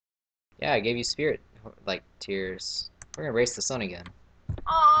Yeah, I gave you spirit, like, tears. We're gonna race the sun again.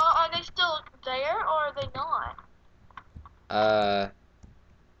 Are they still there or are they not?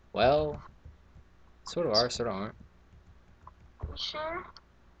 Well, sort of are, sort of aren't. You sure?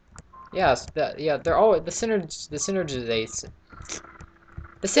 Yes, yeah, they're all the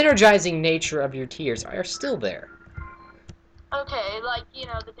synergizing nature of your tears are still there. Okay, like, you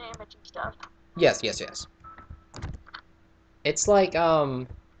know, the damage and stuff. Yes, yes, yes. It's like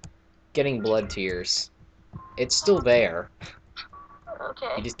getting blood tears. It's still there.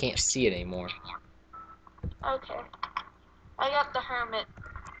 Okay, You just can't see it anymore. okay. I got the hermit.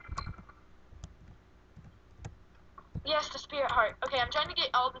 Yes, the spirit heart. Okay, I'm trying to get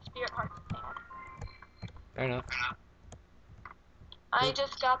all the spirit hearts I can. Fair enough. I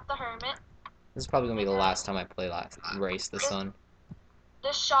just got the hermit. This is probably gonna be the last time I play Race the Sun.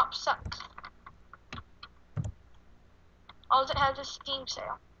 This shop sucks. All it has is Steam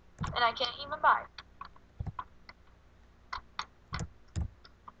sale, and I can't even buy it.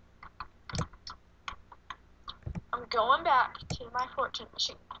 I'm going back to my fortune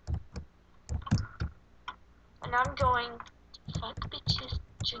machine. And I'm going to fuck bitches,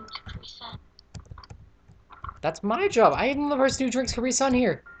 drink Capri Sun. That's my job. I am the person who drinks Capri Sun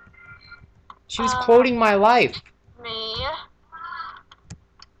here. She was quoting my life. Me.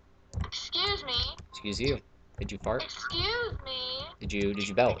 Excuse me. Excuse you. Did you fart? Excuse me. Did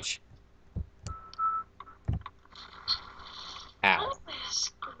you belch? Ow.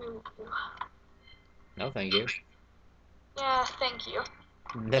 Screw you. No, thank you. Yeah, thank you.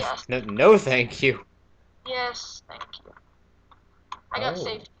 No, Yes. no, thank you. Yes, thank you. I got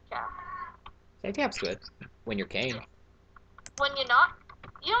safety cap. Safety cap's good. When you're Kane. When you're not,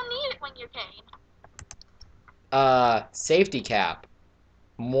 you don't need it when you're Kane. Safety cap.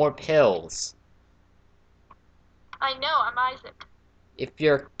 More pills. I know, I'm Isaac. If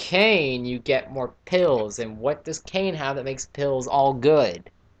you're Kane, you get more pills. And what does Kane have that makes pills all good?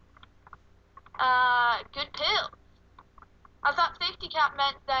 Good pills. I thought safety cap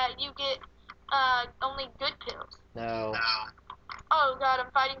meant that you get, only good pills. No. Oh god, I'm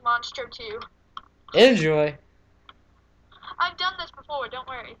fighting Monstro too. Enjoy. I've done this before, don't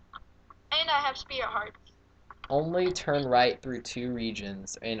worry. And I have spirit hearts. Only turn right through 2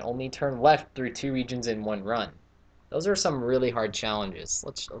 regions, and only turn left through 2 regions in 1 run. Those are some really hard challenges.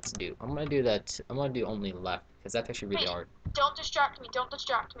 Let's do. I'm gonna do that. I'm gonna do only left because that's actually really hard. Don't distract me. Don't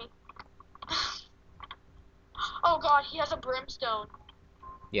distract me. Oh god, he has a brimstone.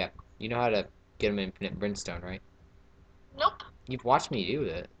 Yeah, you know how to get him infinite brimstone, right? Nope. You've watched me do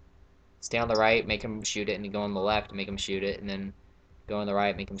that. Stay on the right, make him shoot it, and then go on the left, make him shoot it, and then go on the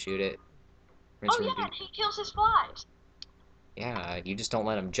right, make him shoot it. Rinse Oh and yeah, repeat. and he kills his flies. Yeah, you just don't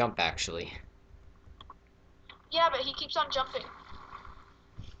let him jump, actually. Yeah, but he keeps on jumping.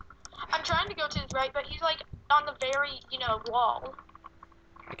 I'm trying to go to his right, but he's like on the very, you know, wall.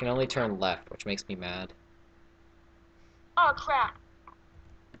 I can only turn left, which makes me mad. Oh crap.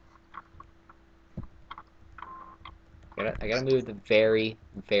 I gotta move the very,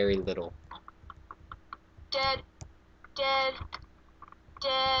 very little. Dead. Dead.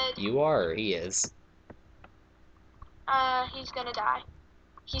 Dead. You are, or he is. He's gonna die.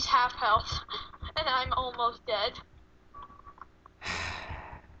 He's half health. And I'm almost dead.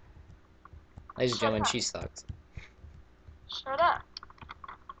 Ladies and gentlemen, she sucks. Shut up.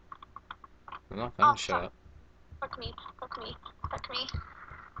 I'm not gonna shut up. Fuck me. Fuck me. Fuck me.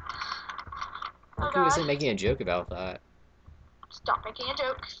 Oh Look who god. isn't making a joke about that. Stop making a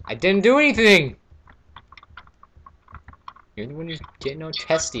joke. I didn't do anything! You're the one who's getting all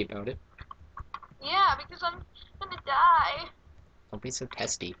testy about it. Yeah, because I'm gonna die. Don't be so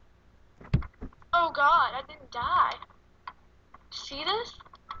testy. Oh god, I didn't die. See this?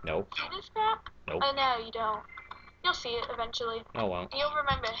 Nope. See this crap? Nope. Oh no, you don't. You'll see it eventually. Oh well. You'll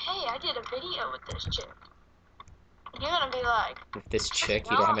remember, hey, I did a video with this chick. And you're gonna be like, With this chick,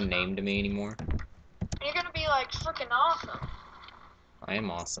 you don't have a name to me anymore. you're gonna be like, freaking awesome. I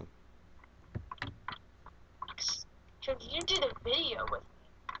am awesome. Because you did a video with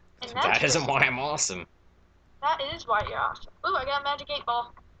me. And That isn't why I'm awesome. That is why you're awesome. Ooh, I got a magic 8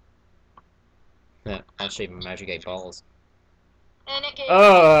 ball. Yeah, I'll shape magic 8 balls. And it gave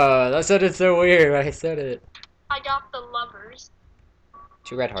Oh, that sounded so weird when I said it. I got the lovers.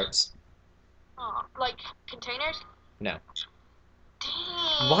 2 red hearts. Oh, like containers? No.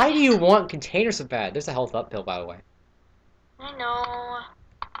 Dang. Why do you want containers so bad? There's a health up pill, by the way. I know.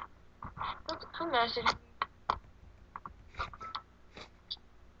 Who messaged me?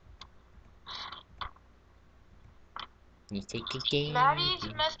 You take a game. Maddie's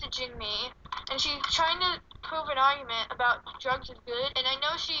messaging me, and she's trying to prove an argument about drugs is good, and I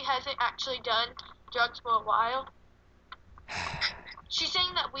know she hasn't actually done drugs for a while. She's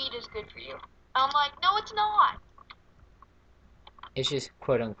saying that weed is good for you. I'm like, no, it's not. It's just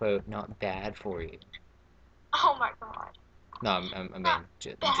quote unquote not bad for you. Oh my god. No, I mean, Not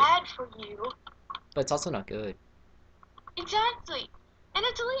bad for you. but it's also not good Exactly. And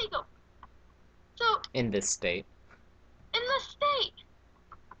it's illegal. So, in this state. in the state.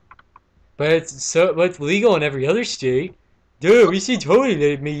 But it's legal in every other state. Dude, we should totally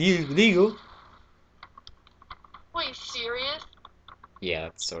let it be legal. Wait, serious? Yeah,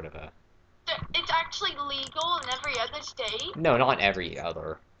 it's sort of a. It's actually legal in every other state? No, not every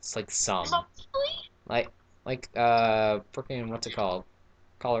other. It's like some. Mostly? Freaking, what's it called?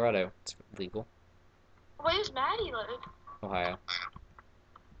 Colorado. It's legal. Where does Maddie live? Ohio.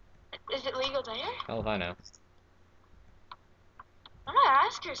 Is it legal there? Hell if I know. I'm gonna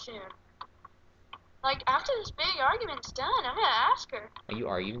ask her soon. Like, after this big argument's done, I'm gonna ask her. Are you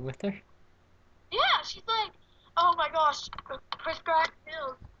arguing with her? Yeah, she's like, oh my gosh, prescribed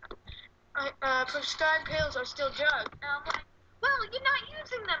pills. Prescribed pills are still drugs. And I'm like, well, you're not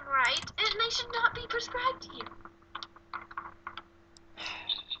using them right, and they should not be prescribed to you.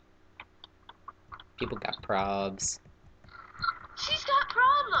 People got probs. She's got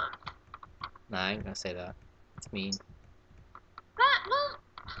problems. Nah, I ain't gonna say that. It's mean. Well,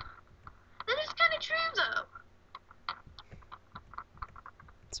 that is kind of true, though.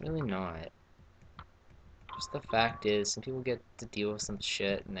 It's really not. Just the fact is, some people get to deal with some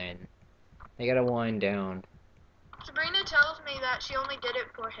shit and then they gotta wind down. Sabrina tells me that she only did it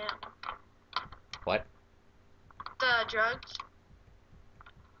for him. What? The drugs.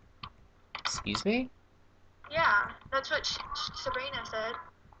 Excuse me? Yeah, that's what Sabrina said.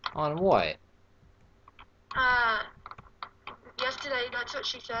 On what? Yesterday, that's what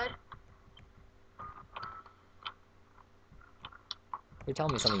she said. You're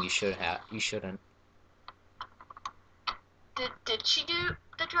telling me something you should have. You shouldn't. Did she do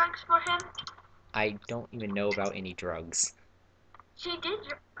the drugs for him? I don't even know about any drugs. She did.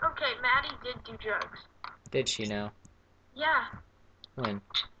 Okay, Maddie did do drugs. Did she now? Yeah. When?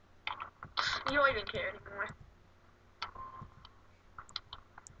 You don't even care anymore.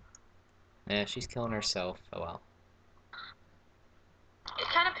 Yeah, she's killing herself. Oh well. It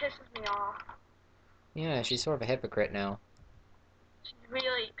kind of pisses me off. Yeah, she's sort of a hypocrite now. She's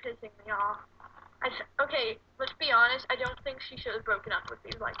really pissing me off. Okay, let's be honest. I don't think she should have broken up with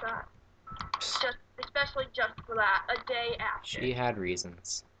you like that. Especially just for that, a day after. She had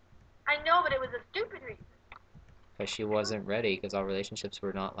reasons. I know, but it was a stupid reason. Because she wasn't ready, because all relationships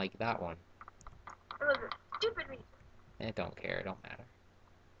were not like that one. It was a stupid reason. I don't care, it don't matter.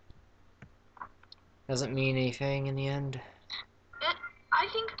 Doesn't mean anything in the end. I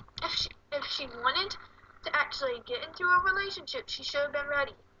think if she wanted to actually get into a relationship, she should have been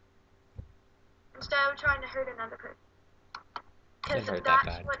ready. Instead of trying to hurt another person. Because Didn't hurt that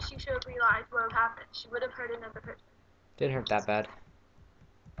that's bad. what she should have realized would have happened. She would have hurt another person. Didn't hurt that bad.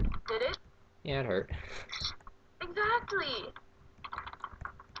 Did it? Yeah, it hurt. Exactly.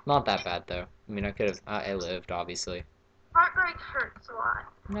 Not that bad, though. I mean, I could have... I lived, obviously. Heartbreak hurts a lot.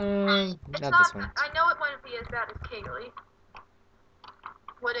 No, It's not not. this one. I know it wouldn't be as bad as Kaylee.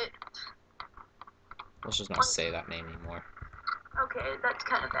 Would it? Let's just not say that name anymore. Okay, that's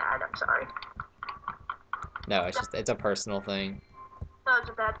kind of bad. I'm sorry. No, it's just... It's a personal thing. That was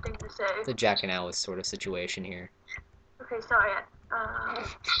a bad thing to say. It's a Jack and Alice sort of situation here. Okay, sorry.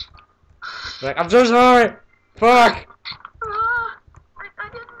 Like, I'm so sorry! Fuck! I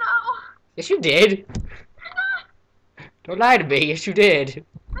didn't know. Yes, you did! Don't lie to me, yes you did!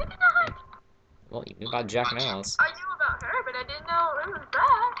 I did not. Well, you knew about Jack and Alice. I knew about her, but I didn't know it was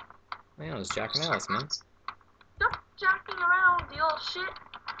bad. Yeah, it was Jack and Alice, man. Stop jacking around, you little shit.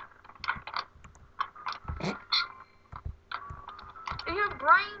 Your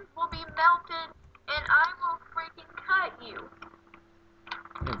brains will be melted, and I will freaking cut you.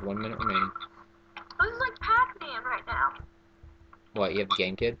 You have 1 minute remaining. This is like Pac-Man right now. What, you have the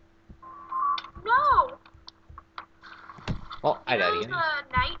game, kid? No. Well, I died Those again.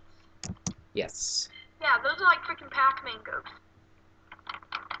 knights. Yes. Yeah, those are like freaking Pac-Man ghosts.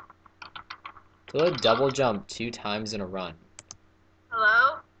 To a double jump 2 times in a run.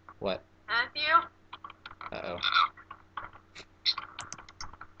 Hello? What? Matthew? Uh-oh.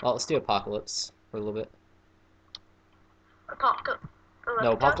 Well, let's do Apocalypse for a little bit. Apocalypse.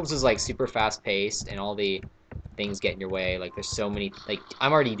 No, Apocalypse is like super fast paced and all the things get in your way. Like there's so many, like,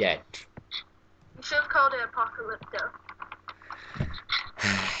 I'm already dead. You should have called it Apocalypto.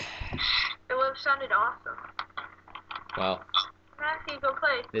 It would have sounded awesome. Well, Matthew, go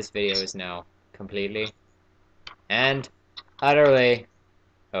play. this video is now completely and utterly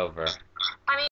Over.